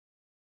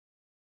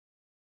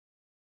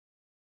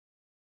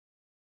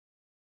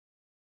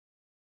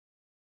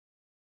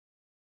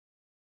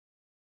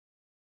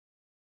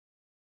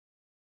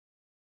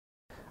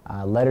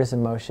Letters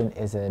in Motion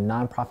is a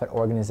nonprofit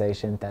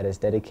organization that is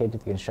dedicated to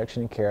the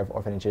construction and care of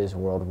orphanages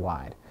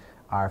worldwide.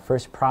 Our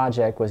first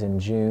project was in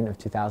June of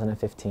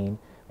 2015.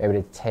 We were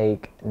able to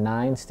take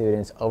 9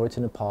 students over to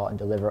Nepal and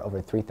deliver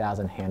over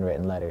 3,000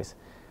 handwritten letters.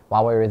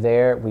 While we were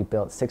there, we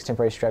built 6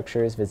 temporary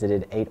structures,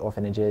 visited 8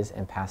 orphanages,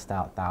 and passed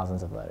out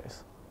thousands of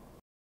letters.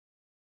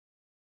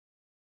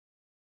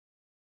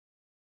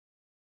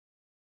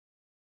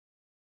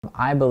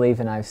 I believe,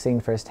 and I've seen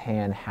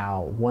firsthand,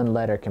 how one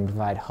letter can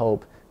provide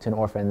hope to an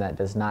orphan that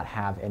does not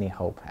have any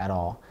hope at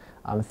all.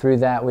 Through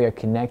that, we are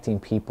connecting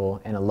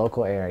people in a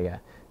local area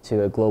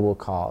to a global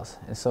cause.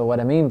 And so what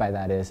I mean by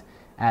that is,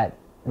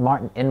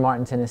 in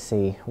Martin,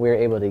 Tennessee, we're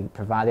able to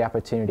provide the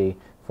opportunity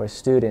for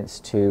students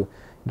to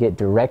get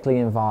directly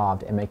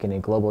involved in making a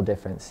global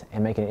difference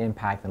and making an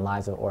impact in the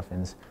lives of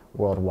orphans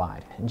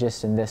worldwide. And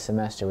just in this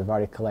semester, we've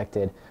already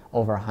collected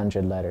over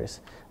 100 letters.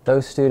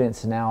 Those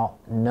students now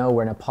know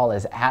where Nepal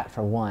is at,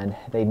 for one.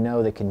 They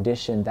know the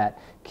condition that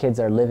kids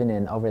are living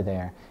in over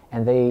there,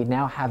 and they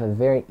now have a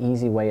very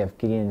easy way of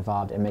getting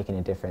involved and making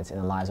a difference in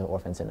the lives of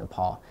orphans in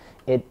Nepal.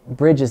 It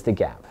bridges the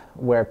gap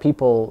where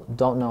people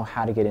don't know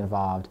how to get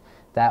involved.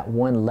 That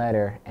one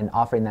letter and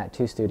offering that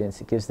to students,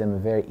 it gives them a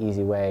very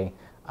easy way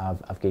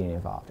of getting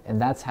involved.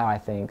 And that's how I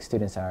think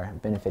students are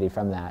benefiting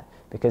from that,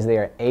 because they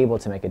are able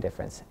to make a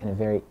difference in a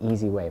very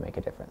easy way, make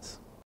a difference.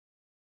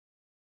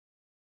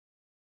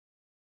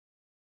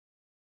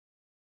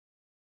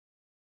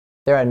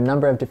 There are a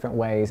number of different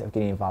ways of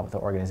getting involved with the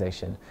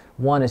organization.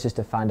 One is just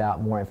to find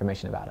out more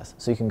information about us.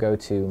 So you can go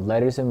to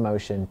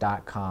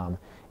lettersinmotion.com,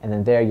 and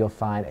then there you'll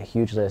find a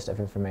huge list of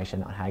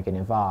information on how to get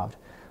involved.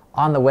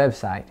 On the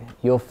website,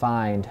 you'll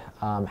find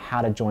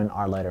how to join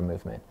our letter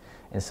movement.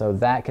 And so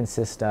that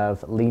consists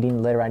of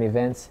leading letter writing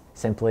events,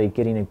 simply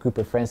getting a group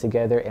of friends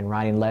together and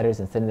writing letters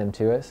and sending them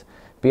to us.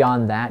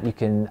 Beyond that, you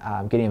can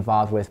get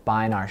involved with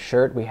buying our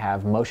shirt. We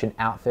have Motion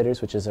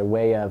Outfitters, which is a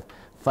way of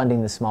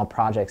funding the small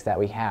projects that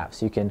we have.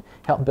 So you can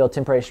help build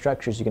temporary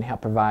structures, you can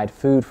help provide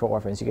food for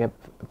orphans, you can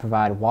help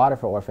provide water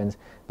for orphans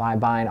by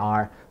buying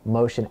our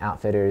Motion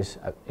Outfitters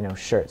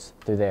shirts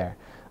through there.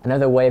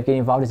 Another way of getting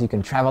involved is you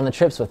can travel on the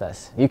trips with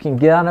us. You can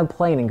get on a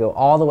plane and go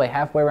all the way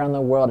halfway around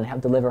the world and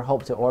help deliver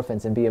hope to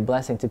orphans and be a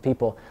blessing to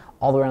people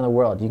all around the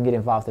world. You can get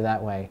involved through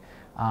that way.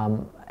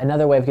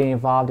 Another way of getting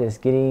involved is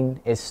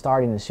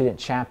starting the student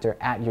chapter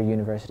at your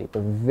university.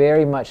 We're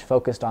very much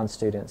focused on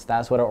students.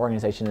 That's what our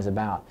organization is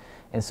about.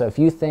 And so if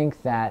you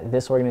think that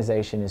this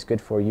organization is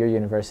good for your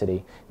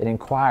university, then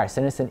inquire,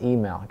 send us an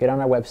email, get on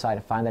our website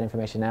and find that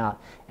information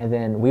out, and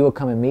then we will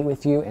come and meet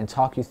with you and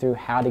talk you through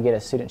how to get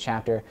a student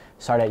chapter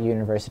started at your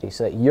university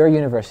so that your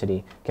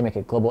university can make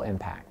a global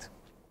impact.